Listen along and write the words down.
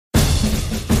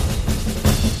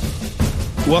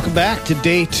Welcome back to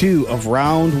day 2 of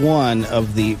round 1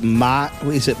 of the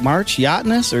is it March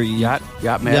Yachtness or Yacht Madness?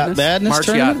 Yacht Madness March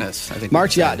tournament? Yachtness, I think.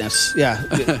 March Yachtness,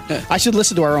 yeah. I should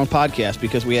listen to our own podcast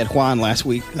because we had Juan last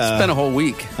week. It's been a whole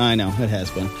week. I know, it has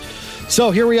been.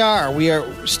 So here we are. We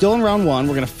are still in round 1.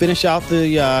 We're going to finish out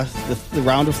the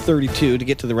round of 32 to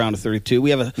get to the round of 32. We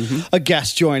have a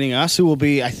guest joining us who will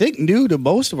be, I think, new to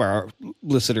most of our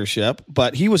listenership,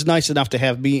 but he was nice enough to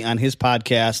have me on his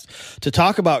podcast to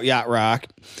talk about Yacht Rock.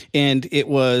 And it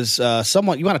was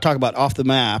somewhat, you want to talk about off the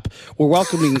map. We're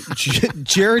welcoming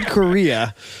Jared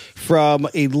Correia from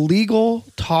a Legal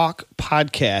Talk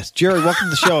podcast. Jared, welcome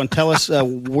to the show and tell us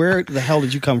where the hell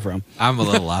did you come from? I'm a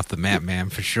little off the map, man,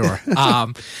 for sure.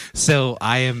 So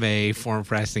I am a former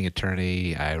practicing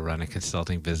attorney. I run a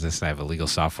consulting business. I have a legal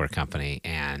software company,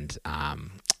 and I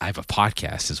have a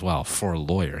podcast as well for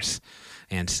lawyers.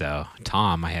 And so,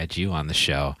 Tom, I had you on the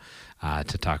show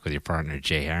to talk with your partner,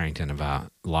 Jay Harrington,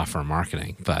 about law firm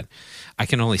marketing. But I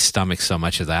can only stomach so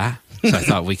much of that. So I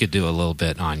thought we could do a little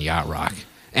bit on Yacht Rock.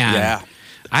 And yeah.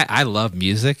 I love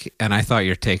music, and I thought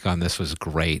your take on this was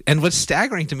great. And what's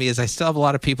staggering to me is I still have a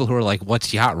lot of people who are like,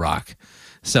 what's Yacht Rock?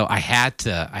 So I had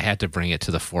to bring it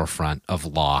to the forefront of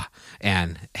law.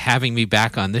 And having me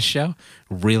back on this show,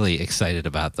 really excited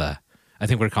about I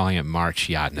think we're calling it March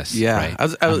Yachtness. Yeah. Right?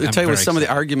 I'll tell you, with some of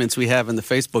the arguments we have in the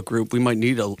Facebook group, we might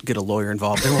need to get a lawyer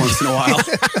involved every once in a while.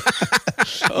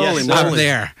 Holy moly. I'm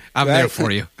there. I'm there for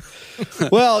you.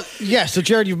 Well, yeah, so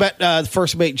Jared, you've met the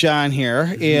first mate, John,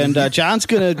 here, and John's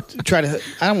going to try to,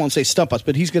 I don't want to say stump us,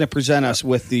 but he's going to present us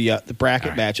with the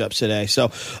bracket matchups today. So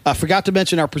I forgot to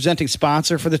mention our presenting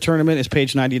sponsor for the tournament is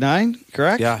Page 99,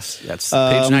 correct? Yes, that's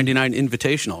Page 99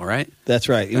 Invitational, right? That's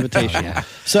right, Invitational. Yeah.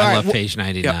 So, I love Page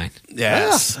 99.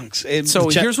 Yes. So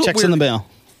here's what checks in the mail.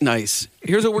 Nice.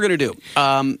 Here's what we're going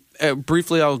to do.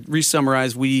 Briefly, I'll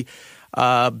re-summarize. We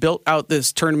built out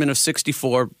this tournament of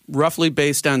 64 roughly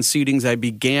based on seedings. I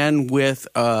began with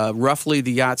roughly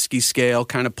the Yachtsky scale,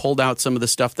 kind of pulled out some of the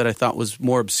stuff that I thought was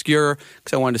more obscure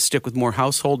because I wanted to stick with more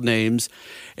household names,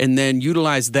 and then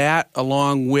utilize that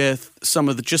along with some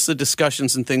of just the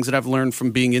discussions and things that I've learned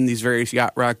from being in these various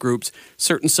yacht rock groups.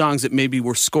 Certain songs that maybe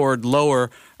were scored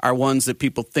lower are ones that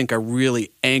people think are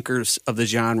really anchors of the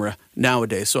genre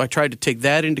nowadays. So I tried to take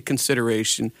that into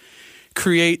consideration,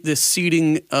 create this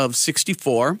seeding of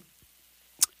 64,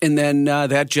 and then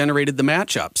that generated the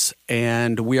matchups.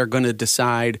 And we are going to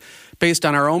decide based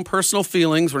on our own personal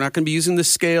feelings. We're not going to be using the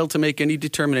scale to make any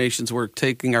determinations. We're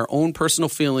taking our own personal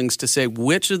feelings to say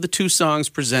which of the two songs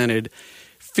presented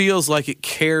feels like it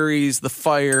carries the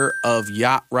fire of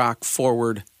yacht rock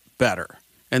forward better.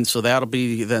 And so that'll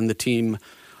be then the team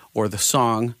or the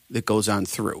song that goes on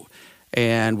through.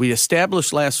 And we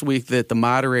established last week that the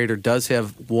moderator does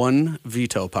have one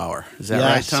veto power. Is that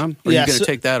right, Tom? Or are you going to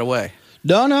take that away?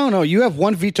 No. You have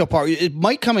one veto power. It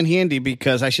might come in handy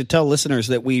because I should tell listeners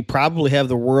that we probably have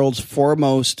the world's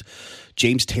foremost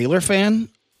James Taylor fan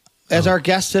as our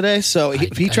guest today. So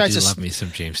if he tries to love me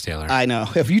some James Taylor. I know.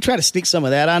 If you try to sneak some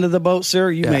of that onto the boat, sir,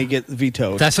 you may get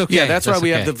vetoed. That's okay. Yeah, that's why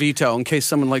we have the veto in case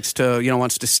someone likes to,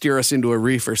 wants to steer us into a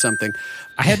reef or something.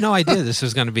 I had no idea this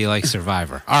was going to be like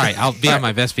Survivor. All right, I'll be on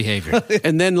my best behavior.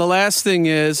 And then the last thing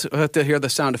is, I have to hear the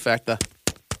sound effect.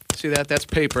 See that? That's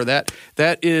paper. That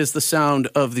is the sound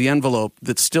of the envelope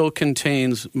that still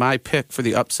contains my pick for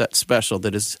the upset special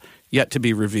that is yet to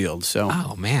be revealed. So,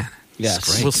 oh man.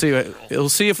 Yes, we'll see. We'll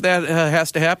see if that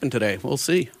has to happen today. We'll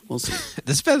see. This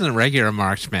is better than regular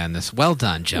March Madness. Well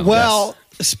done, Joe. Well,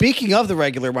 speaking of the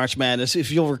regular March Madness, if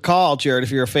you'll recall, Jared,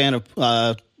 if you're a fan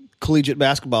of collegiate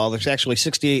basketball, there's actually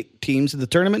 68 teams in the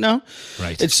tournament now.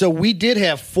 Right. And so we did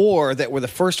have 4 that were the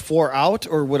first 4 out,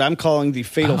 or what I'm calling the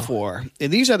Fatal 4.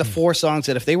 And these are the 4 songs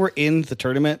that if they were in the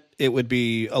tournament, it would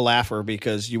be a laugher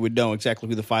because you would know exactly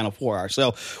who the final 4 are.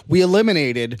 So we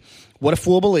eliminated What a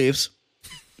Fool Believes,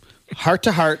 Heart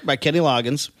to Heart by Kenny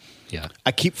Loggins. Yeah.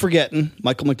 I Keep Forgetting,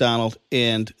 Michael McDonald,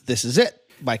 and This Is It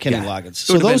by Kenny Loggins.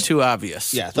 So those too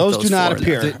obvious. Yeah, those do not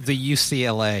appear. The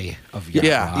UCLA of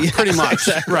yacht rock. Pretty much.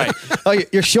 Right. Oh,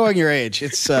 you're showing your age.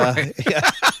 It's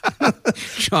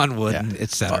John Wooden,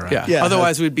 etc. Yeah.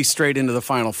 Otherwise, we'd be straight into the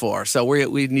Final Four. So we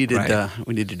needed to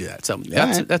do that. So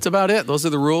that's about it. Those are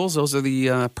the rules. Those are the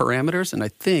parameters, and I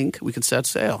think we can set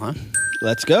sail, huh?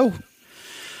 Let's go.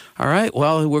 All right.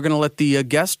 Well, we're going to let the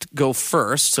guest go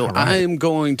first. So I'm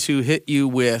going to hit you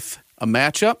with a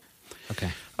matchup. Okay.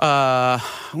 I'm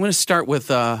going to start with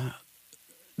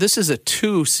this is a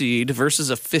 2 seed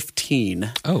versus a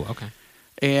 15. Oh, okay.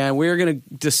 And we're going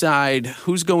to decide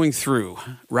who's going through.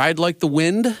 Ride Like the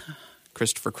Wind,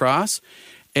 Christopher Cross,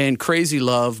 and Crazy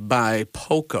Love by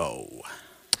Poco.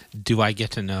 Do I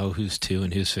get to know who's 2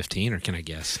 and who's 15, or can I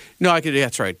guess? No, I could.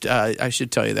 That's right. I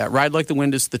should tell you that. Ride Like the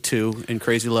Wind is the 2, and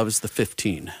Crazy Love is the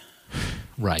 15.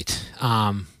 Right.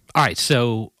 All right.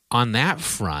 So on that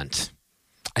front,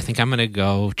 I think I'm going to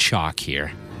go chalk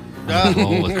here. I'm going to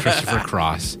roll with Christopher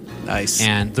Cross. Nice.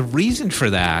 And the reason for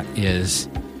that is,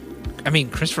 I mean,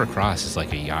 Christopher Cross is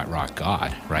like a yacht rock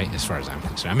god, right? As far as I'm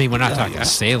concerned. I mean, we're not talking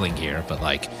sailing here, but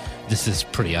like this is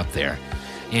pretty up there.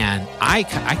 And I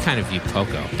kind of view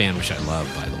Poco, band which I love,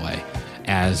 by the way,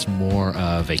 as more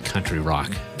of a country rock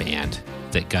band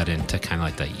that got into kind of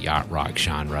like the yacht rock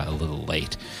genre a little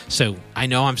late. So I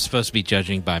know I'm supposed to be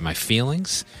judging by my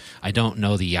feelings. I don't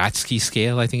know the Yachtski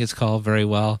scale, I think it's called, very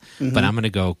well, but I'm going to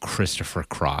go Christopher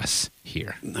Cross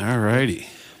here. All righty.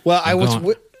 Well, I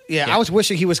was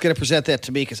wishing he was going to present that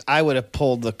to me because I would have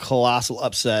pulled the colossal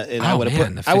upset and I would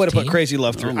have put Crazy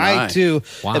Love through. I too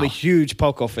am a huge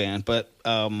Poco fan, but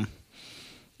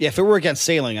if it were against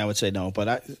sailing, I would say no.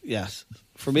 But yes,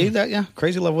 for me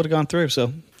Crazy Love would have gone through.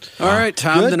 So all right,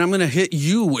 Tom. Good. Then I'm going to hit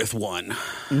you with one.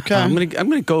 Okay, I'm going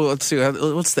to go. Let's see.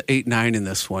 What's the 8-9 in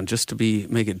this one, just to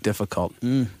make it difficult?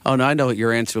 Oh no, I know what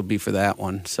your answer will be for that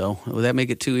one. So will that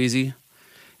make it too easy?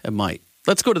 It might.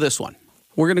 Let's go to this one.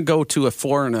 We're going to go to a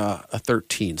 4 and a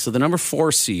 13. So the number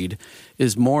 4 seed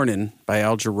is Mornin' by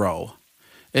Al Jarreau.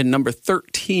 And number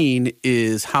 13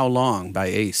 is How Long by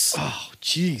Ace. Oh,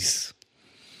 jeez.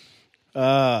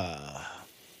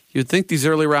 You'd think these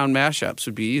early round mashups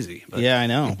would be easy. But. Yeah, I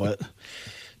know. But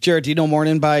Jared, do you know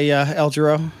Mornin' by Al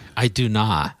Jarreau? I do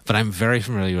not, but I'm very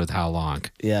familiar with How Long.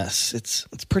 Yes, it's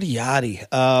pretty yachty.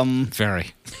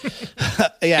 Very.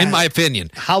 Yeah, in my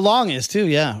opinion. How Long is too,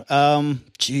 yeah.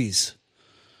 Jeez.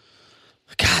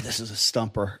 God, this is a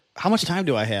stumper. How much time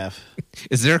do I have?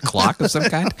 Is there a clock of some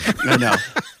kind? I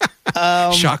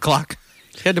know. Shot clock?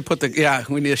 Had to put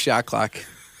we need a shot clock.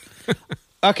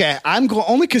 Okay, I'm going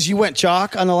only because you went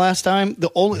chalk on the last time.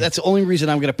 That's the only reason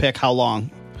I'm going to pick How Long,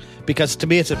 because to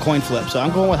me it's a coin flip. So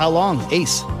I'm going with How Long,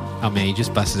 Ace. Oh man, you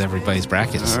just busted everybody's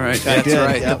brackets. All right, that's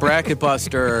right. Yep. The bracket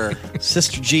buster.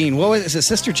 Sister Jean. Is it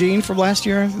Sister Jean from last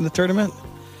year in the tournament?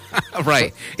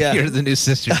 Right. Yeah. You're the new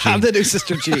Sister Jean. I'm the new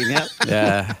Sister Jean. Yeah.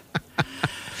 Yeah.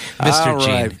 Mr.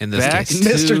 Gene in this case.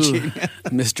 Mr. Gene.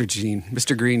 Mr. Gene.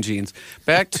 Mr. Green Jeans.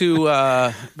 Back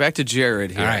to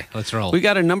Jared here. All right, let's roll. We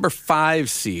got a number 5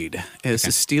 seed. This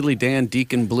is Steely Dan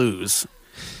Deacon Blues.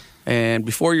 And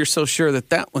before you're so sure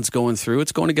that one's going through,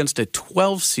 it's going against a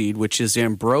 12 seed, which is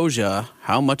Ambrosia,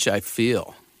 How Much I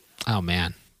Feel. Oh,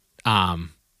 man.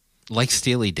 Like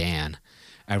Steely Dan,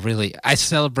 I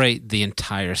celebrate the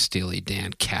entire Steely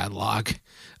Dan catalog.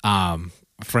 A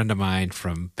friend of mine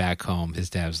from back home,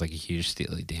 his dad was like a huge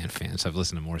Steely Dan fan, so I've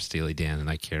listened to more Steely Dan than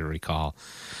I care to recall.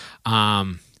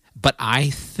 But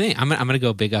I think I'm going to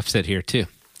go big upset here too.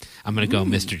 I'm going to go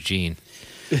Mr. Gene.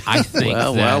 I think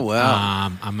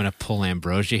I'm going to pull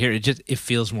Ambrosia here. It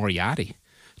feels more yachty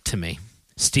to me.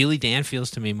 Steely Dan feels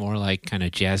to me more like kind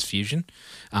of jazz fusion.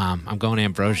 I'm going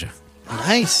Ambrosia.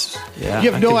 Nice. Yeah,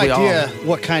 you have no idea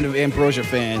what kind of Ambrosia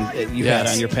fan you had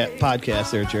on your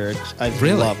podcast there, Jared. I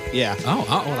really love. Yeah. Oh,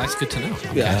 well, that's good to know.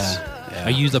 Yes. Yeah.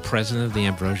 Are you the president of the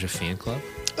Ambrosia fan club?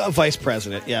 Vice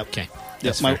president. Yeah. Okay.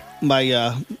 Yes.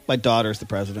 My daughter's the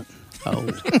president. Oh.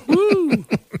 Woo.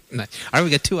 Nice. All right,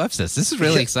 we got 2 upsets. This is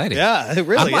really exciting. Yeah, it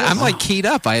really is. I'm like keyed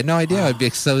up. I had no idea I'd be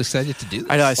so excited to do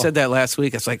this. I know. I said that last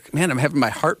week. It's like, man, I'm having my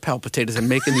heart palpitate as I'm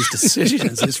making these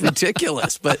decisions. It's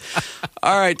ridiculous. But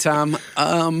all right, Tom.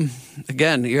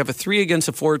 Again, you have a 3 against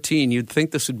a 14. You'd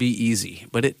think this would be easy,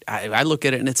 but I look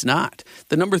at it and it's not.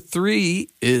 The number 3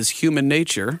 is Human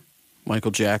Nature,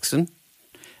 Michael Jackson,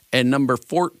 and number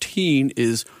 14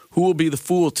 is Who Will Be the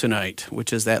Fool Tonight,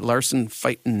 which is that Larson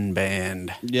Fightin'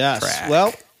 Band. Yes. Track.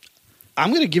 Well, I'm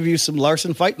going to give you some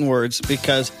Larson Fightin' words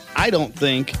because I don't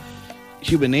think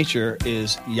Human Nature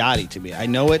is yachty to me. I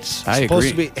know it's supposed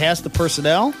to be, has the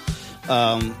personnel.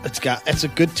 It's a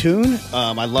good tune.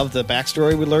 I love the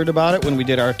backstory we learned about it when we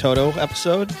did our Toto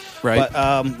episode. Right.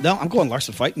 But no, I'm going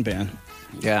Larson Fightin' Band.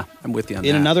 Yeah, I'm with you on that.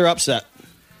 In another upset.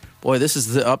 Boy, this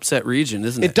is the upset region,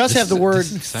 isn't it? It does have the word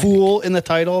fool in the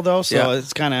title, though, so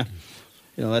it's kind of,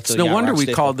 that's it's no wonder we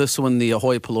called this one the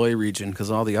Ahoy Polloi region, because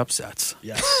all the upsets.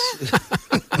 Yes.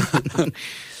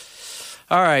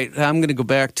 All right, I'm going to go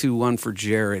back to one for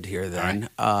Jared here then.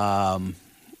 Right.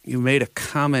 You made a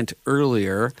comment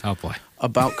earlier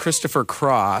about Christopher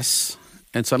Cross,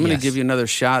 and so I'm going to give you another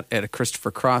shot at a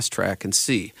Christopher Cross track and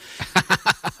see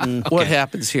what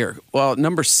happens here. Well,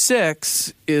 number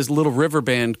 6 is Little River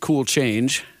Band, Cool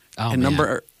Change, and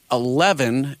number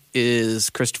 11 is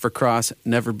Christopher Cross,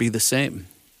 Never Be the Same.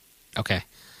 Okay.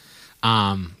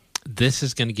 This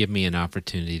is going to give me an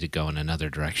opportunity to go in another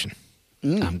direction.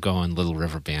 I'm going Little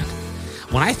River Band.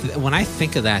 When I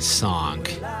think of that song,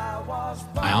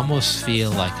 I almost feel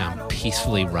like I'm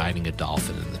peacefully riding a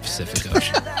dolphin in the Pacific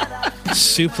Ocean.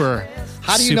 Super.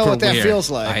 How do you know what that weird. feels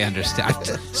like? I understand.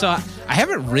 I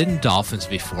haven't ridden dolphins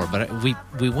before, but we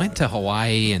went to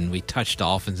Hawaii and we touched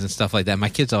dolphins and stuff like that. My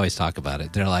kids always talk about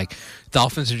it. They're like,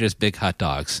 dolphins are just big hot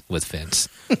dogs with fins.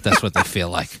 That's what they feel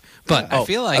like. But I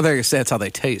feel like I think that's how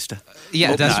they taste. yeah,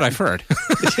 Hope that's not. what I've heard.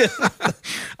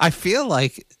 I feel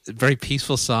like a very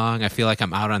peaceful song. I feel like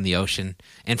I'm out on the ocean.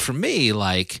 And for me,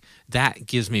 like, that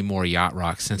gives me more yacht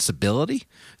rock sensibility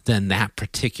than that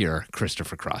particular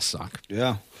Christopher Cross song.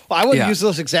 Yeah. Well, I wouldn't Yeah. use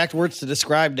those exact words to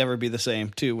describe Never Be the Same,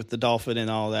 too, with the dolphin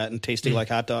and all that and tasting like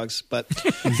hot dogs. But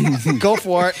go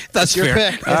for it. That's your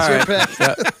fair. pick. That's your pick.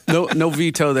 Yeah. No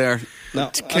veto there. No,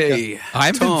 Okay. I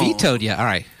haven't Tom. been vetoed yet. All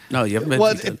right. No, you haven't been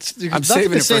Well, vetoed. there's I'm nothing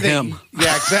saving to it say for that- him.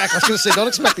 Yeah, exactly. I was going to say, don't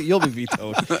expect that you'll be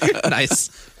vetoed. Nice.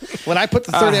 When I put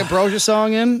the third Ambrosia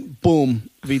song in, boom,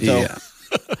 veto. Yeah.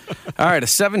 All right, a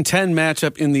 7-10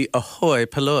 matchup in the Ahoy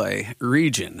Polloi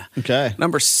region. Okay.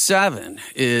 Number 7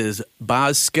 is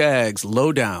Boz Scaggs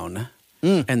Lowdown,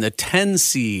 and the 10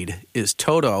 seed is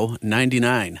Toto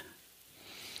 99.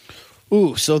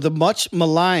 Ooh, so the much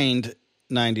maligned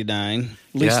 99,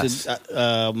 at least Yes.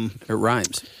 it, It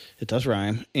rhymes. it does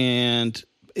rhyme, and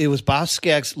it was Boz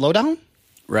Scaggs Lowdown?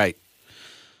 Right.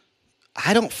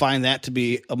 I don't find that to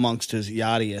be amongst his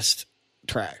yachtiest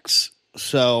tracks.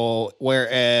 So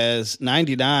whereas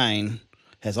 99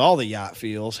 has all the yacht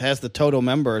feels, has the Toto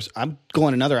members, I'm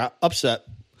going another upset.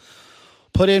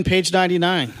 Put in page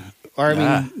 99. Or I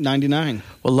mean 99.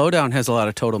 Well, Lowdown has a lot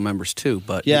of Toto members too,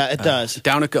 but Yeah, it does.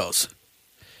 Down it goes.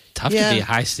 Tough Yeah. to be a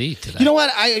high seed today. You know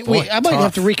what? I Boy, might tough.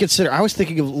 have to reconsider. I was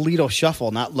thinking of Lido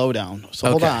Shuffle, not Lowdown. So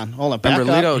hold Okay. on. Back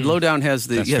Remember, up. Lowdown has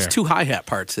That's has fair. 2 hi-hat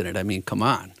parts in it. I mean, come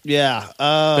on. Yeah.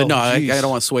 But no, I geez. don't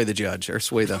want to sway the judge or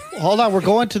sway the. Hold on. We're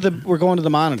going to the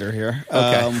monitor here.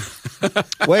 Okay.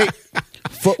 Wait.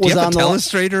 Foot Do you was have on a the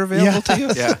telestrator available to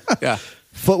you? Yeah.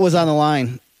 Foot was on the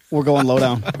line. We're going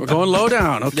Lowdown. We're going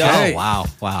Lowdown. Okay. Oh,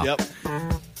 wow. Yep.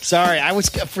 Sorry, I was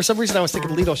for some reason I was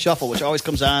thinking Lido Shuffle, which always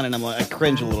comes on, and I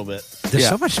cringe a little bit. There's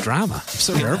Yeah. so much drama. I'm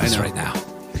so nervous know. right now.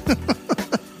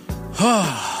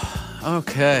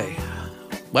 Okay.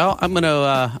 Well, I'm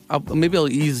gonna maybe I'll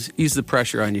ease the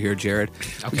pressure on you here, Jared.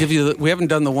 I'll give you. We haven't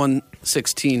done the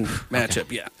 116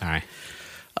 matchup yet. All right.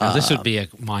 Now, this would be a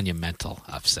monumental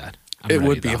upset. I'm It ready,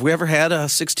 would be. though. Have we ever had a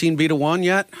 16 beat a 1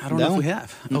 yet? I don't know No. if we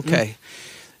have. Okay.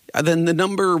 Then the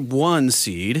number 1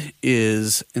 seed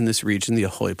is in this region, the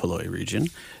Ahoy Polloi region.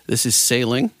 This is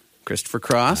Sailing, Christopher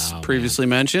Cross, Oh, previously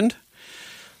mentioned,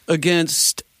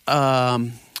 against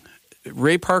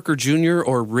Ray Parker Jr.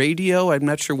 or Radio. I'm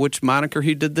not sure which moniker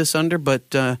he did this under, but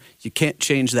you can't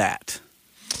change that.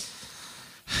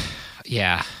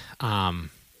 Yeah.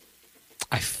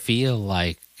 I feel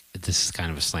like this is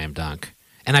kind of a slam dunk.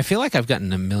 And I feel like I've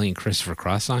gotten a million Christopher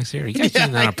Cross songs here. Are you guys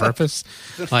doing that on purpose?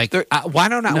 Like, why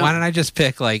don't I just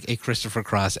pick like a Christopher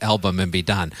Cross album and be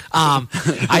done?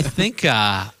 I think,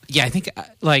 I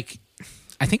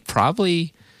think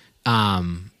probably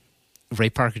Ray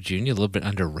Parker Jr. a little bit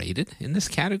underrated in this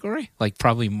category. Like,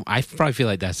 I probably feel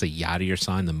like that's a yachtier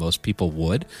song than most people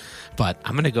would. But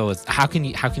I'm gonna go with how can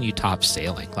you top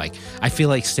Sailing? Like, I feel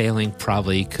like Sailing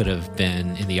probably could have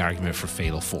been in the argument for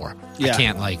Fatal 4. Yeah. I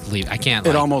can't leave. I can't.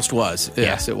 It almost was.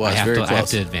 Yes, it was. I have Very to, close. I have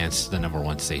to advance the number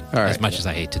 1 seed. All right. As much as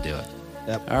I hate to do it.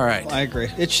 Yep. All right. I agree.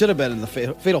 It should have been in the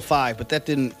Fatal 5, but that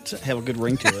didn't have a good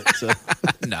ring to it. So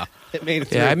No. it made it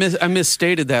through. Yeah, I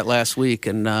misstated that last week,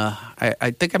 and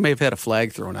I think I may have had a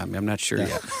flag thrown on me. I'm not sure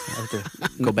yet. I have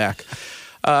to go back.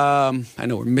 I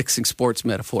know we're mixing sports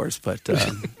metaphors, but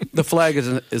the flag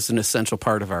is an essential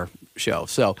part of our show.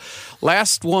 So,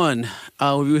 last one,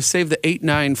 we would save the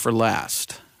 8-9 for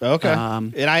last. Okay.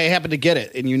 Um, and I happen to get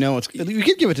it, and you know it's. You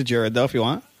can give it to Jared though if you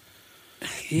want.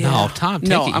 No, Tom, take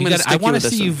No, it. I'm gonna stick I you want with to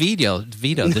this see you one.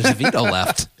 veto. There's a veto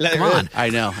left. Come on. I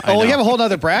know. Oh, we have a whole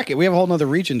nother bracket. We have a whole nother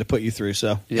region to put you through.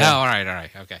 So Yeah. Oh, all right.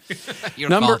 Okay. Your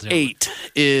Number call, Tim. 8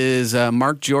 is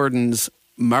Mark Jordan's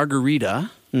Margarita.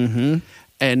 Mm-hmm.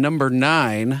 And number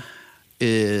 9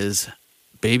 is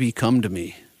Baby Come to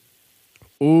Me.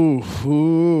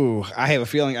 Ooh. I have a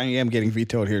feeling I am getting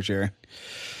vetoed here, Jared.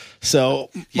 So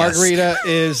Margarita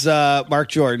is Mark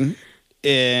Jordan,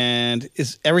 and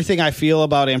is everything I feel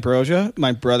about Ambrosia,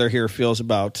 my brother here feels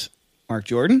about Mark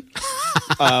Jordan.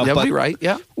 That would but be right,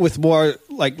 yeah. with more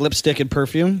like lipstick and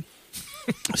perfume.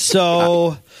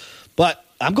 So, but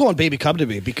I'm going "Baby Come to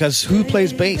Me" because who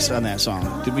plays bass on that song?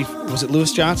 Was it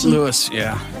Lewis Johnson? Lewis,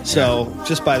 yeah. So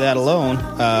just by that alone,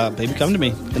 "Baby Come to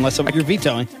Me." Unless you're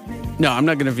vetoing. No, I'm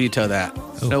not going to veto that.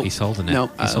 Oh, Nope. he's holding it.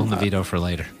 Nope. He's holding the veto for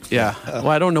later. Yeah. Well,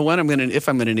 I don't know if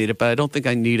I'm going to need it, but I don't think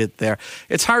I need it there.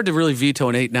 It's hard to really veto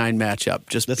an 8-9 matchup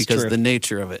just That's because true. of the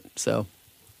nature of it. So,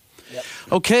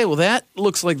 Okay, well, that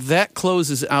looks like that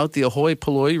closes out the Ahoy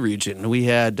Polloi region. We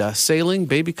had Sailing,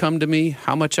 Baby Come to Me,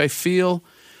 How Much I Feel,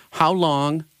 How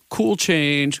Long, Cool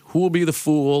Change, Who Will Be the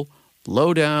Fool,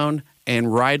 Low Down,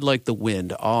 and Ride Like the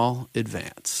Wind all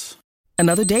advance.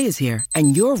 Another day is here,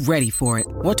 and you're ready for it.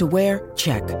 What to wear?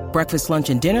 Check. Breakfast, lunch,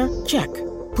 and dinner? Check.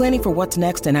 Planning for what's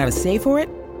next and how to save for it?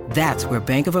 That's where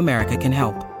Bank of America can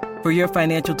help. For your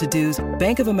financial to-dos,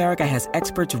 Bank of America has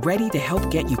experts ready to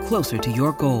help get you closer to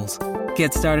your goals.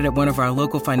 Get started at one of our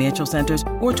local financial centers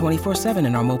or 24/7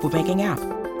 in our mobile banking app.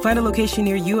 Find a location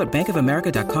near you at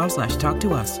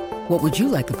bankofamerica.com/talktous. What would you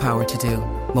like the power to do?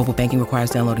 Mobile banking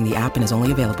requires downloading the app and is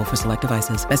only available for select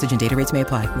devices. Message and data rates may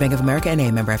apply. Bank of America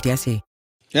N.A., member FDIC.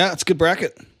 Yeah, it's a good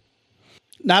bracket.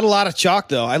 Not a lot of chalk,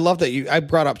 though. I love that I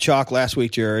brought up chalk last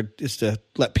week, Jared, just to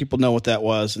let people know what that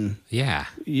was, and Yeah.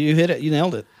 you hit it. You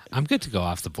nailed it. I'm good to go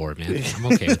off the board, man. I'm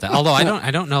okay with that. Although I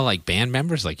don't know like band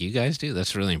members like you guys do.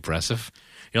 That's really impressive.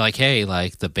 You're like, hey,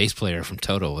 like the bass player from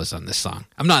Toto was on this song.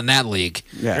 I'm not in that league,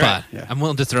 but I'm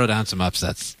willing to throw down some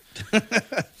upsets.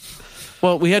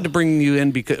 Well, we had to bring you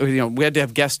in because we had to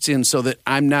have guests in so that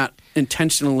I'm not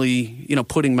intentionally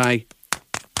putting my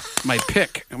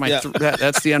pick.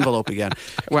 That's the envelope again.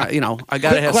 Well, I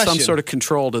got to Quick have some question. sort of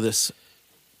control to this.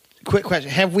 Quick question.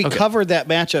 Have we covered that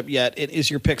matchup yet? Is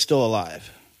your pick still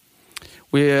alive?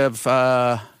 We have.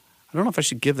 I don't know if I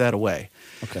should give that away.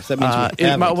 Okay, so that means we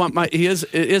haven't.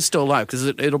 it is still alive because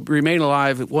it'll remain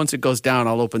alive. Once it goes down,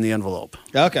 I'll open the envelope.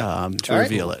 Okay. To All right.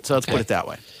 reveal it. So let's put it that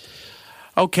way.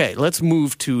 Okay, let's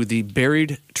move to the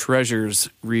Buried Treasures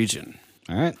region.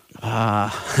 All right.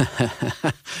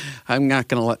 I'm not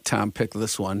going to let Tom pick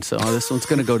this one, so this one's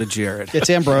going to go to Jared. It's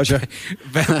Ambrosia.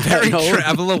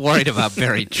 I'm a little worried about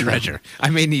buried treasure. I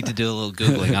may need to do a little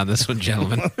Googling on this one,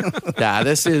 gentlemen. Yeah,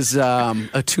 this is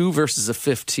a 2 versus a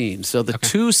 15. So the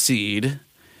 2 seed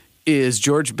is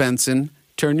George Benson,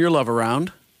 Turn Your Love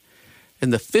Around.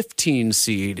 And the 15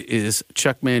 seed is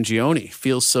Chuck Mangione,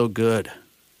 Feels So Good.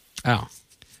 Oh.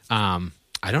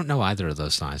 I don't know either of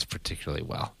those songs particularly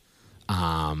well.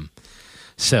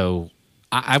 So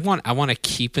I want to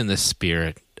keep in the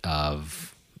spirit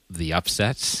of the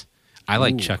upsets. I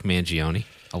like Chuck Mangione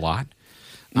a lot.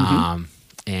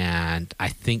 And I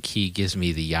think he gives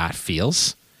me the yacht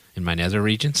feels in my nether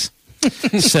regions.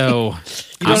 So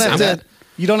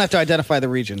you don't have to identify the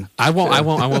region. I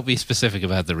won't be specific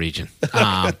about the region.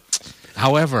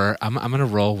 However, I'm going to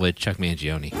roll with Chuck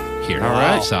Mangione here. All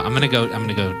right. So I'm going to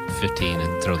go 15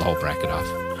 and throw the whole bracket off.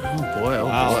 Oh, boy.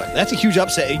 Wow, that's a huge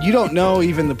upset. You don't know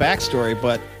even the backstory,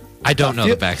 but I don't know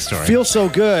the backstory. Feel So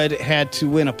Good had to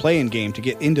win a play-in game to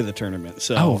get into the tournament.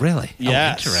 So, Oh, really?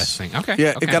 Yes. Oh, interesting. Okay.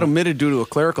 Yeah, okay. It got omitted due to a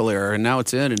clerical error, and now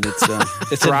it's in, and it's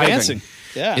it's thriving. advancing.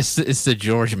 Yeah, It's the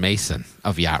George Mason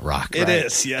of yacht rock. It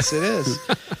is. Yes, it is.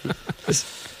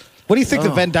 What do you think the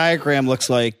Venn diagram looks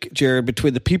like, Jared,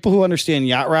 between the people who understand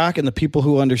yacht rock and the people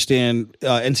who understand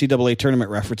NCAA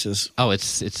tournament references? Oh,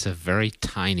 it's a very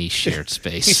tiny shared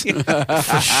space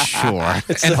for sure.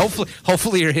 And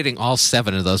hopefully you're hitting all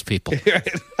 7 of those people.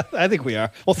 I think we are.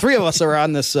 Well, 3 of us are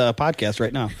on this podcast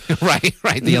right now.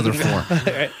 right. The other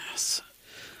 4.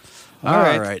 All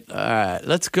right.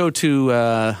 Let's go to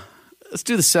let's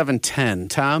do the 7-10.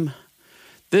 Tom,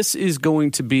 this is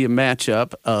going to be a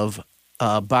matchup of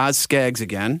Boz Skaggs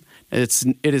again. It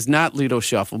is not Lido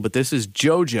Shuffle, but this is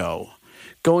JoJo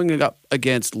going up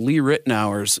against Lee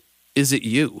Ritenour's Is It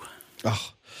You?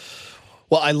 Oh.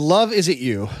 Well, I love Is It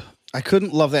You. I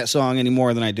couldn't love that song any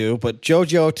more than I do, but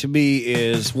JoJo to me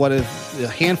is one of a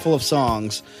handful of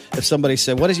songs. If somebody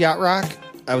said, what is yacht rock?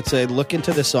 I would say, look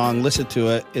into the song, listen to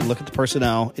it, and look at the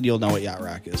personnel, and you'll know what yacht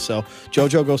rock is. So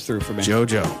JoJo goes through for me.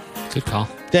 JoJo. Good call.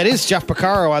 That is Jeff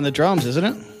Porcaro on the drums, isn't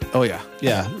it? Oh, yeah.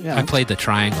 Yeah. I played the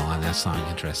triangle on that song,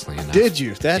 interestingly enough. Did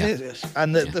you? That is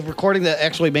on the recording that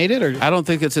actually made it, or I don't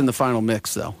think it's in the final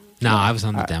mix, though. No, I was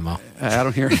on the demo. I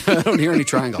don't hear any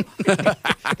triangle.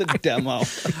 the demo? All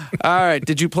right.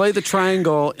 Did you play the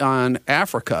triangle on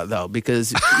Africa, though?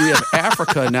 Because we have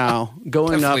Africa now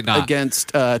going Definitely up not.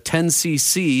 against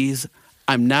 10cc's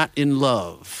I'm Not in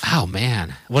Love. Oh,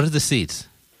 man. What are the seeds?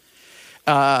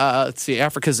 Let's see.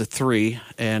 Africa's a 3,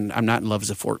 and I'm Not in Love is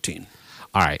a 14.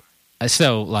 All right.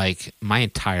 So, like, my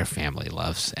entire family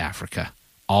loves Africa.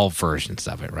 All versions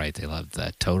of it, right? They love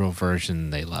the Toto version.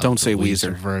 They love Don't the say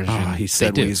Weezer version. Oh, he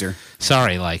said They do. Weezer.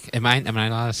 Sorry, like, am I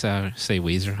allowed to say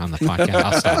Weezer on the podcast?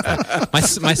 I'll stop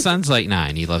that. My son's like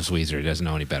 9. He loves Weezer. He doesn't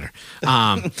know any better.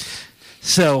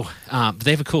 So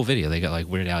they have a cool video. They got like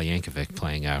Weird Al Yankovic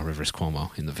playing Rivers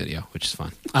Cuomo in the video, which is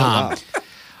fun. All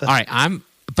right,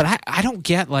 I don't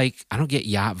get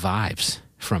yacht vibes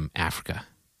from Africa.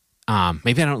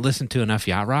 Maybe I don't listen to enough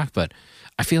yacht rock, but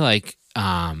I feel like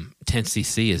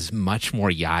 10cc is much more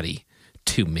yachty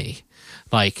to me.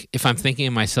 Like if I'm thinking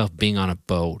of myself being on a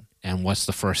boat and what's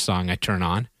the first song I turn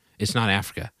on, it's not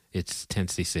Africa. It's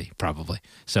 10cc probably.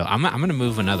 So I'm going to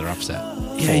move another upset.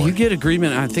 Yeah, you get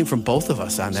agreement, I think, from both of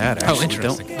us on that. Actually.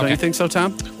 Interesting. Don't you think so,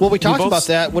 Tom? Well, we talked about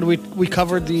that when we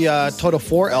covered the Toto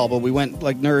 4 album. We went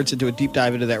like nerds into a deep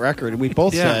dive into that record, and we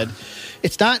both said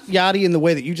it's not yachty in the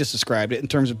way that you just described it in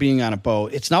terms of being on a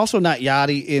boat. It's also not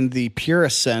yachty in the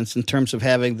purest sense in terms of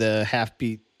having the half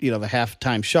beat, the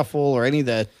halftime shuffle or any of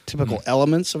the typical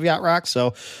elements of yacht rock.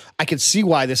 So I could see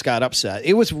why this got upset.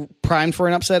 It was primed for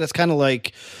an upset. It's kind of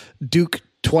like Duke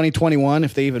 2021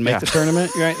 if they even make the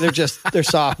tournament, right? They're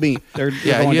soft meat. They're going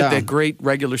you down. had that great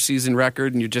regular season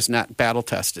record, and you're just not battle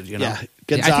tested. Yeah,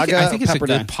 Gonzaga. I think it's Pepperdine.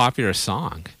 a good popular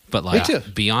song, but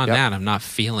like beyond that, I'm not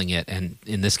feeling it, and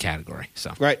in this category.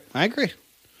 So right, I agree.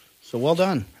 So well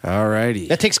done. All righty.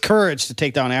 That takes courage to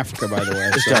take down Africa, by the way.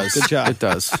 It does. Good job. It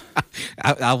does.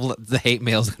 the hate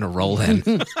mail's going to roll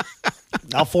in.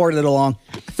 I'll forward it along.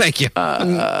 Thank you. I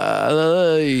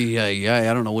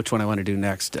don't know which one I want to do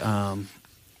next. We'll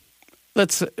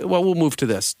move to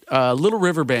this. Little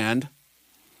River Band,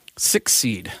 6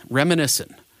 seed,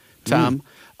 Reminiscent. Tom,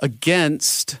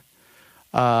 against,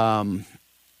 oh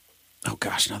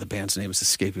gosh, now the band's name is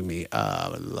escaping me.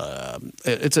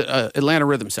 It's Atlanta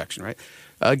Rhythm Section, right?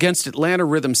 Against Atlanta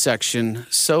Rhythm Section,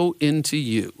 So Into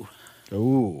You.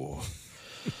 Ooh.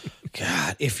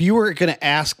 God, if you were going to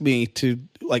ask me to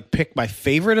like pick my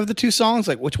favorite of the two songs,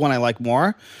 like which one I like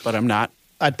more, but I'm not,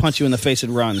 I'd punch you in the face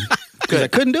and run because I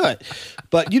couldn't do it.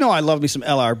 But I love me some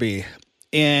LRB.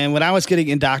 And when I was getting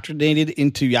indoctrinated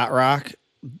into yacht rock,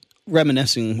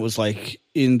 Reminiscing was like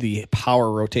in the power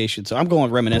rotation. So I'm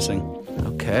going Reminiscing.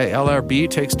 Okay, LRB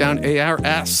takes down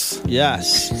ARS.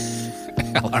 Yes.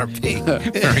 LRB.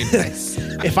 Very nice.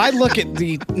 If I look at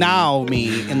the now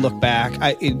me and look back,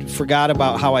 I forgot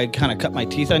about how I kind of cut my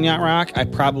teeth on yacht rock. I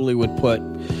probably would put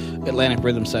Atlantic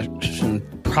Rhythm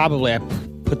Section. Probably I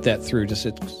put that through. Just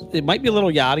it might be a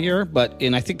little yachtier,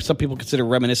 and I think some people consider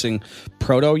Reminiscing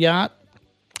proto yacht.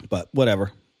 But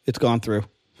whatever, it's gone through.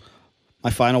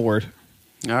 My final word.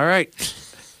 All right.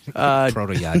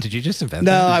 Proto yacht. Did you just invent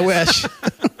No, that? I wish.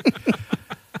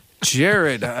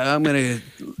 Jared, I'm going to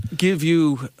give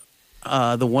you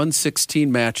the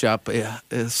 116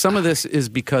 matchup. Some of this is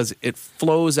because it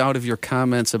flows out of your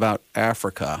comments about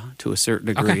Africa to a certain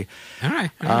degree. Okay. All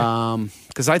right.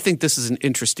 Because I think this is an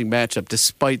interesting matchup,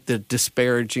 despite the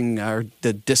disparaging or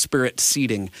the disparate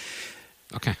seeding.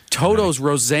 Okay. Toto's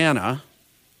Rosanna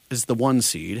is the 1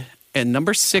 seed, and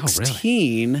number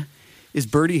 16 is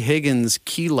Bertie Higgins'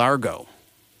 Key Largo.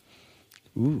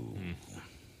 Ooh.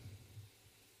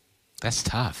 That's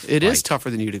tough. It is tougher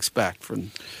than you'd expect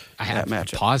from that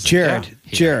matchup. Pause.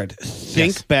 Jared,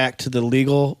 think back to the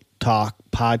Legal Talk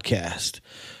podcast.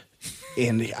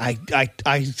 And I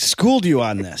schooled you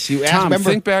on this. You asked. Tom,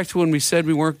 think back to when we said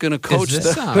we weren't going to coach Is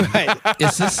this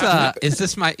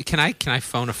my? Can I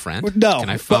phone a friend? No. Can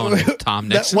I phone Tom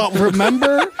Nixon? Well,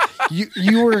 remember,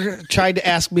 you were trying to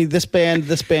ask me this band,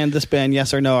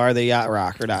 yes or no, are they yacht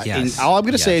rock or not? Yes. And all I'm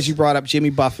going to say is you brought up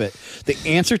Jimmy Buffett. The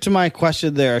answer to my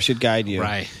question there should guide you.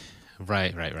 Right.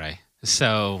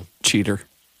 So, cheater.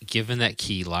 Given that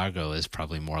Key Largo is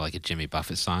probably more like a Jimmy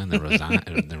Buffett song than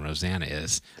Rosanna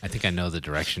is, I think I know the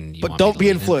direction you want don't me to be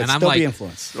lean in. influenced. And I'm don't be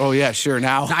influenced. Oh, yeah, sure.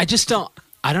 Now. I just don't.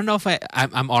 I don't know if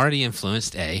I'm already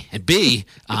influenced, A. And B,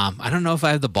 I don't know if I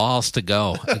have the balls to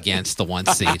go against the 1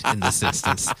 seed in this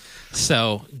instance.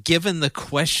 So, given the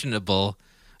questionable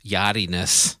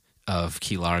yachtiness of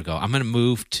Key Largo, I'm going to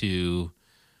move to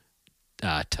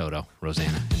Toto,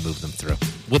 Rosanna, and move them through.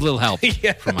 With a little help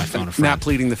from my phone a friend. Not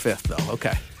pleading the fifth, though.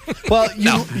 Okay. Well,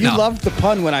 you loved the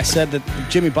pun when I said that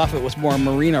Jimmy Buffett was more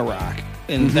marina rock.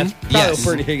 And that's probably what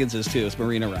Bertie Higgins is, too. It's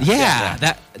marina rock.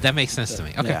 Yeah. That makes sense to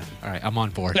me. Okay. Yeah. All right. I'm on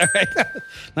board. All right.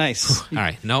 Nice. All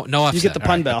right. No upset. You get the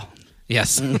pun right. bell.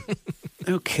 Yes.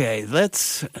 Okay.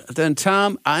 Then,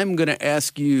 Tom, I'm going to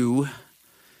ask you.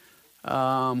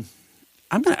 I'm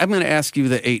going to ask you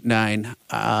the 8-9.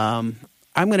 I'm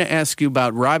going to ask you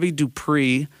about Robbie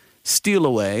Dupree, Steal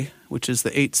Away, which is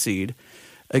the 8 seed,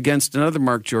 against another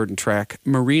Mark Jordan track,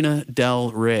 Marina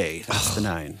Del Rey. That's the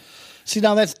 9. See,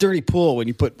 now that's dirty pool when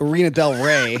you put Marina Del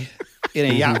Rey in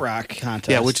a yacht rock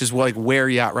contest. Yeah, which is like where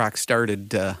yacht rock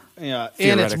started. And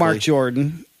it's Mark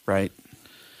Jordan. Right.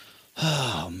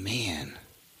 Oh, man.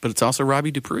 But it's also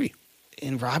Robbie Dupree.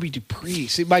 and Robbie Dupree.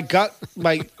 See, my gut,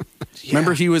 yeah.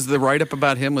 Remember, he was the write-up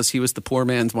about him was he was the poor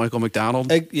man's Michael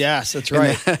McDonald? Yes, that's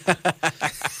right.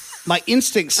 My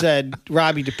instinct said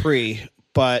Robbie Dupree,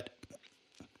 but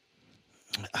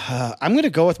I'm going to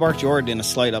go with Mark Jordan in a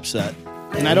slight upset.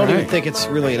 And I don't even think it's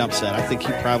really an upset. I think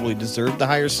he probably deserved the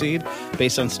higher seed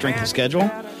based on strength of schedule.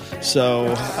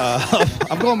 So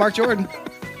I'm going Mark Jordan.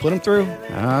 Put him through.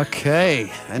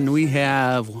 Okay. And we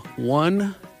have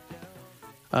two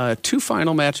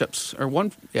final matchups, or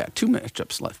two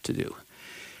matchups left to do.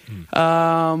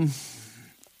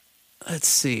 Let's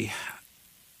see.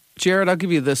 Jared, I'll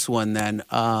give you this one then.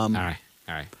 All right.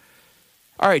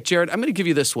 All right, Jared, I'm going to give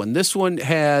you this one. This one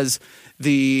has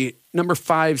the number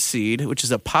 5 seed, which is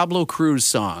a Pablo Cruz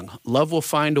song, Love Will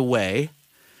Find a Way,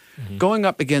 going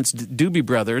up against Doobie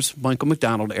Brothers, Michael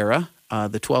McDonald era.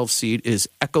 The 12 seed is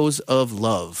Echoes of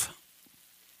Love.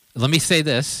 Let me say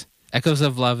this. Echoes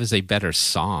of Love is a better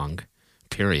song,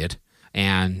 period.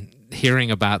 And hearing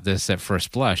about this at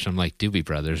first blush, I'm like, Doobie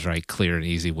Brothers, right? Clear and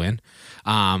easy win.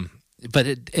 But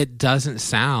it doesn't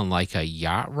sound like a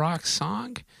yacht rock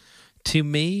song to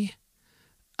me,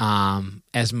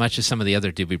 as much as some of the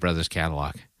other Doobie Brothers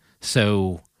catalog.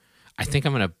 So I think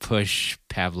I'm going to push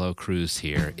Pablo Cruz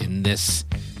here in this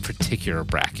particular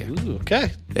bracket. Ooh,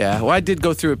 okay. Yeah, well, I did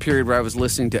go through a period where I was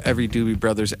listening to every Doobie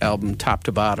Brothers album top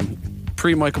to bottom.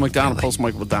 Pre-Michael McDonald,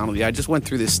 post-Michael McDonald. Yeah, I just went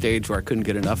through this stage where I couldn't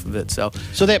get enough of it. So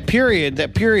that period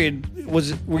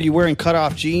were you wearing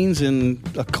cutoff jeans and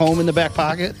a comb in the back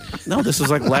pocket? No, this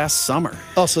was like last summer.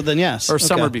 Oh, so then yes. Or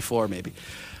summer before, maybe.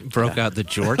 Broke out the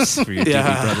jorts for your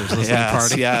Doobie Brothers listening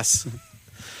party. Yes.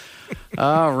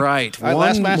 All right.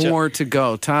 One more to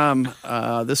go. Tom,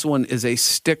 this one is a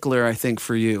stickler, I think,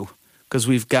 for you. Because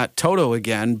we've got Toto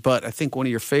again, but I think one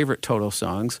of your favorite Toto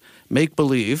songs, Make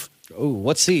Believe. Oh,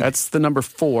 what seed? That's the number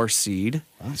 4 seed.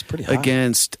 Wow, that's pretty high.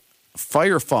 Against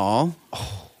Firefall,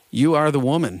 You Are the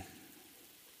Woman.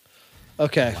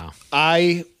 Okay. Wow.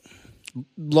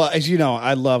 As you know,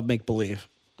 I love Make Believe.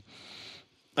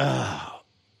 But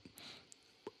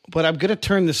I'm going to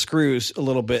turn the screws a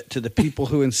little bit to the people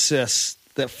who insist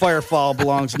that Firefall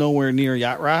belongs nowhere near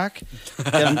Yacht Rock.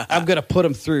 And I'm going to put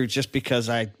them through just because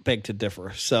I beg to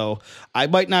differ. So I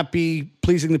might not be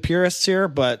pleasing the purists here,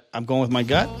 but I'm going with my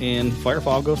gut, and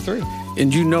Firefall goes through.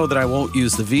 And you know that I won't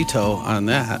use the veto on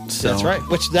that. So. That's right.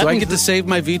 Do I get to save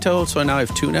my veto so now I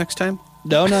have 2 next time?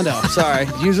 No. Sorry.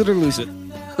 Use it or lose it.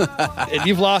 And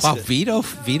you've lost it. Veto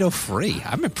free.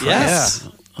 I'm impressed. Yes.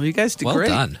 Yeah. Well, you guys did well great.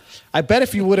 Done. I bet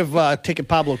if you would have taken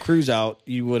Pablo Cruz out,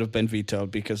 you would have been vetoed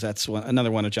because that's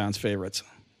another one of John's favorites.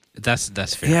 That's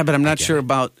fair. Yeah, but I'm not sure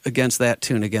about against that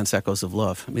tune against Echoes of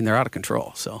Love. I mean, they're out of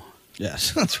control. So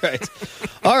yes, that's right.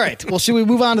 All right. Well, should we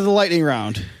move on to the lightning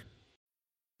round?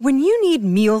 When you need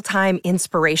mealtime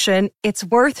inspiration, it's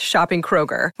worth shopping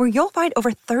Kroger, where you'll find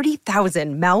over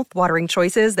 30,000 mouth-watering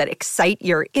choices that excite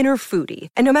your inner foodie.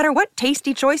 And no matter what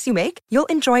tasty choice you make, you'll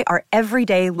enjoy our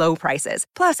everyday low prices,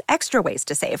 plus extra ways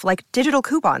to save, like digital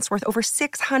coupons worth over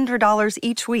 $600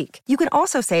 each week. You can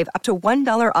also save up to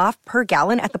 $1 off per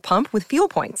gallon at the pump with fuel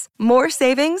points. More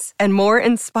savings and more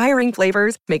inspiring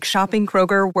flavors make shopping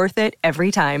Kroger worth it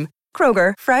every time.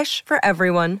 Kroger, fresh for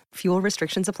everyone. Fuel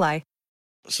restrictions apply.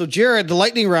 So, Jared, the